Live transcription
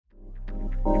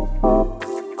Hello,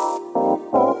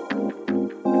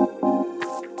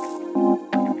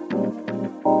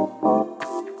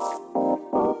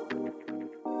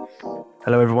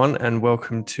 everyone, and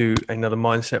welcome to another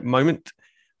Mindset Moment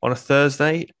on a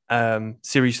Thursday,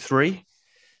 Series 3.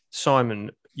 Simon,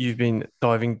 you've been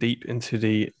diving deep into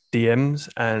the DMs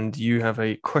and you have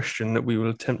a question that we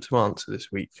will attempt to answer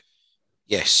this week.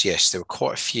 Yes, there were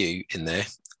quite a few in there,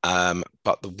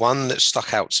 but the one that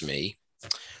stuck out to me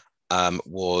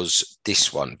was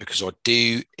this one because I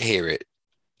do hear it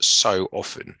so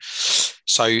often.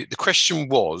 So the question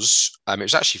was, it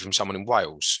was actually from someone in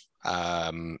Wales,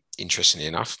 interestingly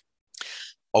enough.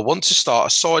 I want to start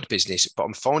a side business, but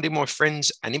I'm finding my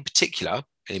friends and in particular,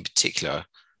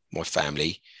 my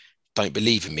family don't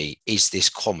believe in me. Is this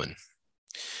common?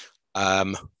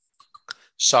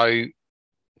 So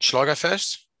shall I go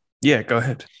first? Yeah, go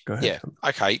ahead. Yeah.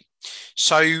 Okay.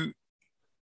 So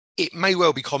it may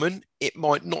well be common. It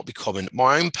might not be common.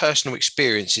 My own personal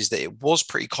experience is that it was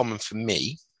pretty common for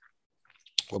me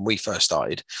when we first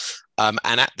started. And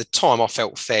at the time, I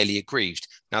felt fairly aggrieved.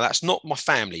 Now, that's not my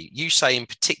family. You say in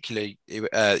particular,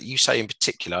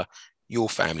 your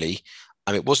family.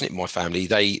 It wasn't my family.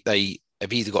 They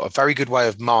have either got a very good way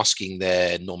of masking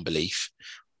their non-belief,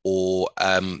 or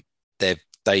they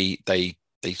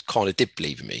kind of did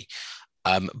believe in me.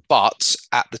 But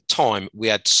at the time, we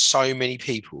had so many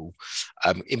people,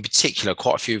 in particular,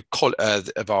 quite a few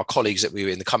of our colleagues that we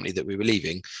were in the company that we were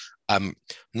leaving. Not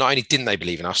only didn't they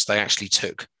believe in us, they actually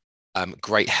took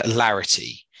great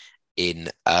hilarity in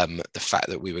the fact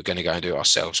that we were going to go and do it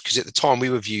ourselves. Because at the time,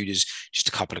 we were viewed as just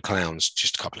a couple of clowns,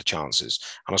 just a couple of chances.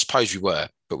 And I suppose we were,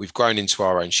 but we've grown into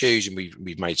our own shoes and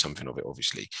we've made something of it,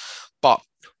 obviously. But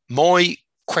my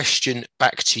question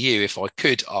back to you, if I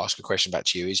could ask a question back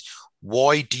to you, is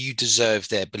why do you deserve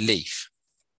their belief?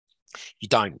 You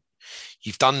don't.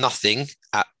 You've done nothing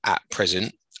at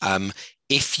present.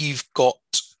 If you've got,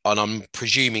 and I'm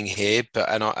presuming here,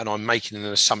 and I'm making an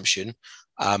assumption,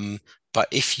 but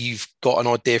if you've got an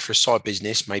idea for a side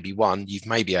business, maybe one, you've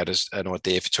maybe had an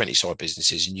idea for 20 side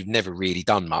businesses and you've never really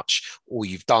done much, or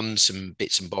you've done some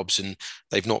bits and bobs and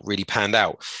they've not really panned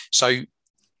out. So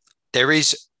there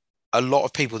is a lot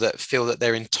of people that feel that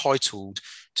they're entitled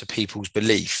to people's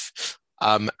belief.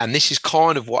 And this is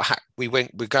kind of what we're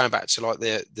going back to, like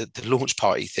the launch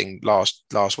party thing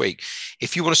last week.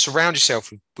 If you want to surround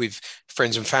yourself with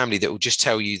friends and family that will just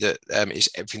tell you that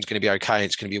everything's going to be okay,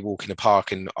 it's going to be a walk in the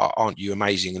park, and aren't you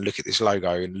amazing, and look at this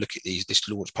logo and look at this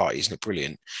launch party, isn't it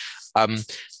brilliant?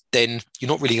 Then you're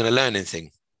not really going to learn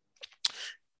anything.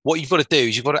 What you've got to do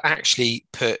is you've got to actually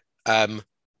put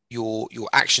your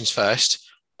actions first,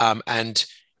 and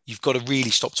you've got to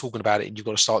really stop talking about it and you've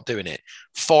got to start doing it.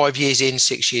 5 years in,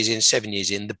 6 years in, 7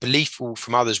 years in, the belief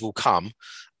from others will come,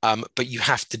 but you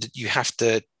have to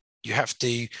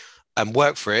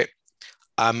work for it,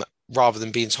 rather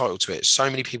than be entitled to it. So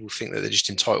many people think that they're just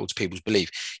entitled to people's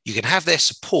belief. You can have their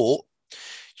support.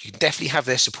 You can definitely have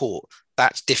their support.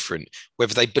 That's different.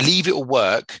 Whether they believe it will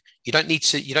work, you don't need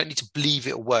to believe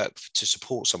it will work to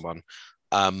support someone.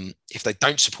 If they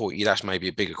don't support you, that's maybe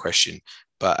a bigger question.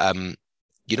 But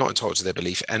you're not entitled to their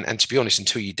belief, and to be honest,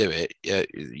 until you do it,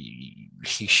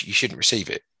 you shouldn't receive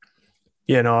it.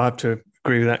 Yeah, no, I have to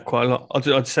agree with that quite a lot.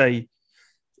 I'd say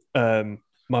my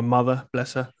mother,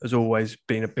 bless her, has always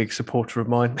been a big supporter of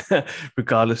mine,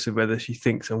 regardless of whether she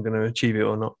thinks I'm going to achieve it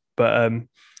or not. But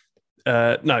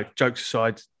no, jokes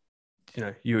aside,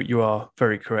 you are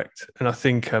very correct, and I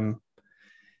think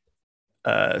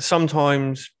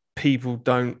sometimes people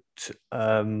don't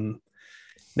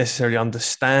necessarily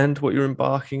understand what you're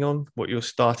embarking on, what you're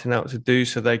starting out to do,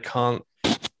 so they can't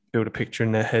build a picture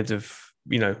in their head of,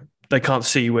 they can't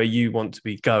see where you want to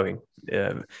be going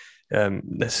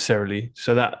necessarily.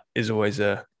 So that is always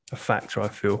a factor, I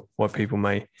feel, why people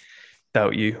may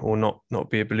doubt you or not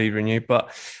be a believer in you. But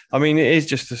I mean, it is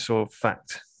just a sort of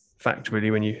fact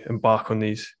really, when you embark on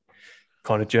these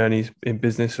kind of journeys in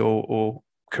business or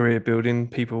career building,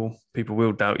 people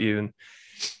will doubt you,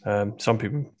 and some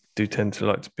people do tend to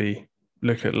like to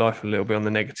look at life a little bit on the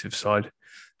negative side.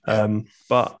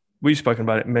 But we've spoken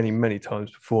about it many times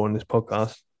before on this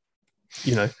podcast.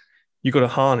 You've got to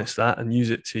harness that and use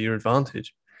it to your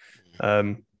advantage.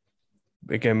 Again,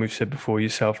 we've said before,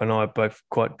 yourself and I are both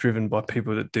quite driven by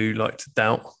people that do like to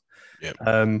doubt.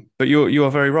 But you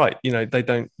are very right. You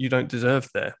don't deserve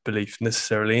their belief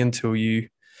necessarily until you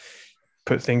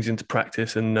put things into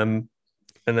practice and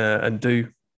do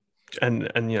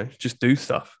just do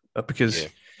stuff. Because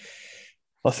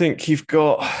I think you've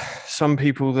got some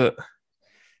people that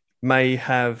may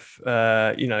have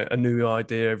a new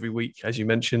idea every week, as you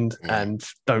mentioned, and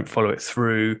don't follow it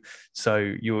through. So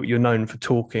you're known for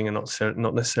talking and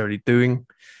not necessarily doing.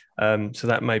 So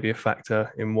that may be a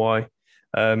factor in why.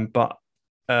 But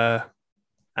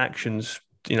actions,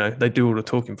 they do all the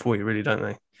talking for you, really, don't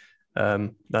they?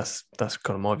 That's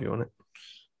kind of my view on it.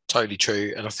 Totally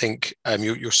true, and I think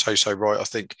you're so right. I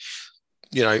think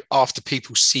after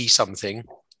people see something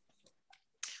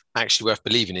actually worth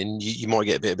believing in, you might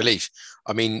get a bit of belief.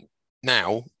 I mean,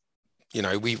 now,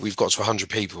 we've got to 100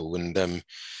 people and,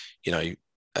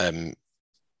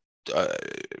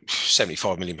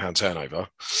 75 million pound turnover.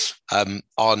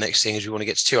 Our next thing is we want to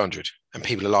get to 200 and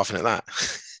people are laughing at that.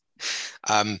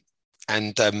 I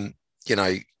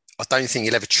don't think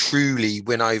you'll ever truly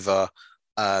win over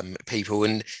people.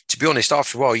 And to be honest,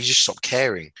 after a while, you just stop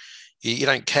caring. You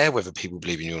don't care whether people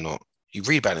believe in you or not. You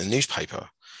read about it in the newspaper.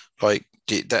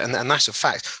 And that's a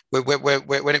fact. When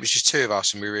it was just two of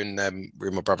us and we were in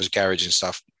my brother's garage and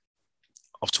stuff,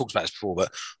 I've talked about this before,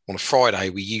 but on a Friday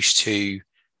we used to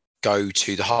go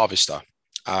to the Harvester,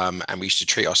 and we used to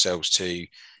treat ourselves to,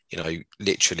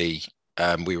 literally,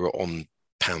 we were on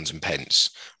pounds and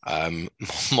pence.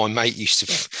 My mate used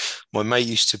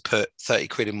to put 30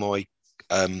 quid in my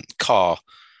car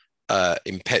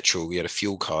in petrol. We had a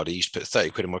fuel card. He used to put 30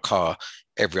 quid in my car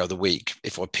every other week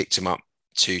if I picked him up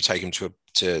to take him to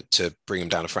bring him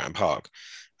down to Fratton Park,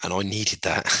 and I needed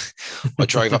that. I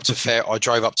drove up to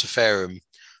Fareham,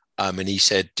 and he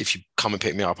said, "If you come and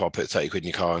pick me up, I'll put 30 quid in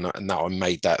your car." And that I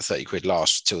made that 30 quid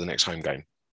last till the next home game.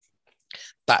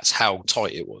 That's how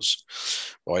tight it was,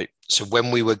 right? So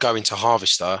when we were going to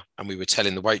Harvester and we were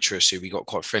telling the waitress, who we got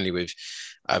quite friendly with,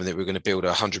 that we were going to build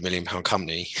a £100 million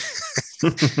company,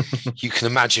 you can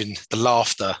imagine the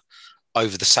laughter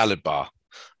over the salad bar.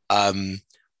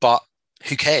 But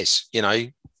who cares?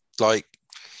 You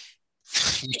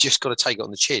just got to take it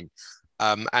on the chin.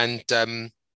 And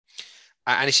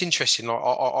it's interesting.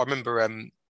 I remember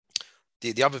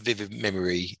the other vivid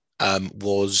memory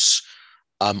was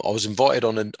I was invited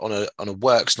on a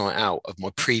works night out of my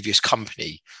previous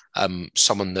company.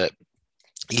 Someone that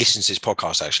he listens to this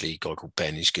podcast, actually, a guy called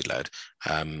Ben. He's a good lad,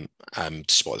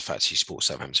 despite the fact he supports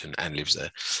Southampton and lives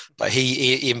there. But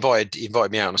he invited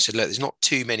me out, and I said, "Look, there's not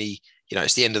too many.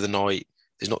 It's the end of the night.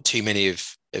 There's not too many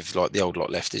of like the old lot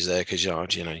left, is there? Because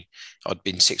I'd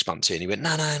been 6 months in." He went,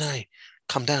 no,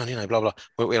 come down, blah blah.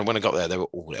 When I got there, they were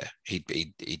all there. He'd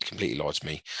completely lied to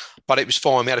me, but it was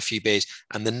fine. We had a few beers,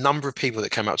 and the number of people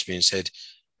that came up to me and said,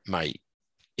 "Mate,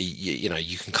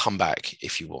 you can come back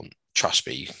if you want. Trust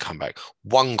me, you can come back."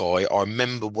 One guy, I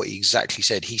remember what he exactly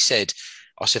said. He said,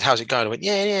 I said, "How's it going?" I went,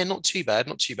 yeah, not too bad.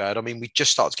 I mean, we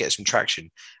just started to get some traction.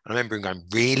 And I remember him going,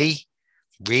 really?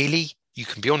 You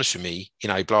can be honest with me,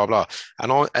 blah, blah.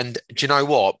 And do you know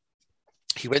what?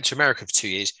 He went to America for 2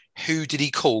 years. Who did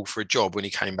he call for a job when he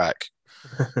came back?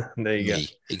 There you go.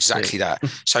 Exactly that.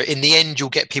 So in the end, you'll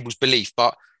get people's belief,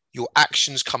 but your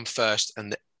actions come first,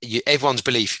 and everyone's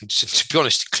belief, to be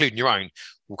honest, including your own,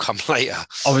 will come later.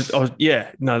 That's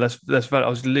valid. I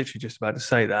was literally just about to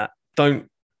say that. Don't,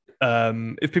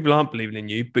 if people aren't believing in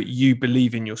you, but you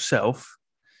believe in yourself,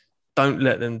 don't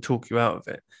let them talk you out of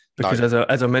it. Because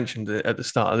as I mentioned at the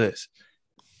start of this,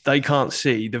 they can't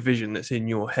see the vision that's in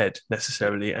your head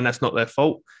necessarily, and that's not their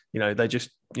fault. They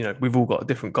just, we've all got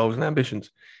different goals and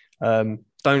ambitions. Don't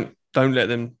let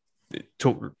them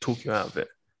talk you out of it.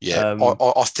 Yeah,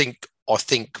 I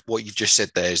think what you've just said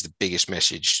there is the biggest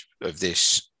message of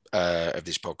this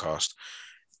podcast.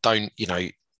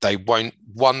 They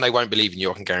won't believe in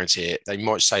you. I can guarantee it. They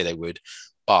might say they would,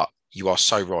 but you are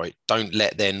so right. Don't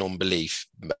let their non-belief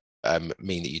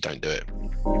mean that you don't do it.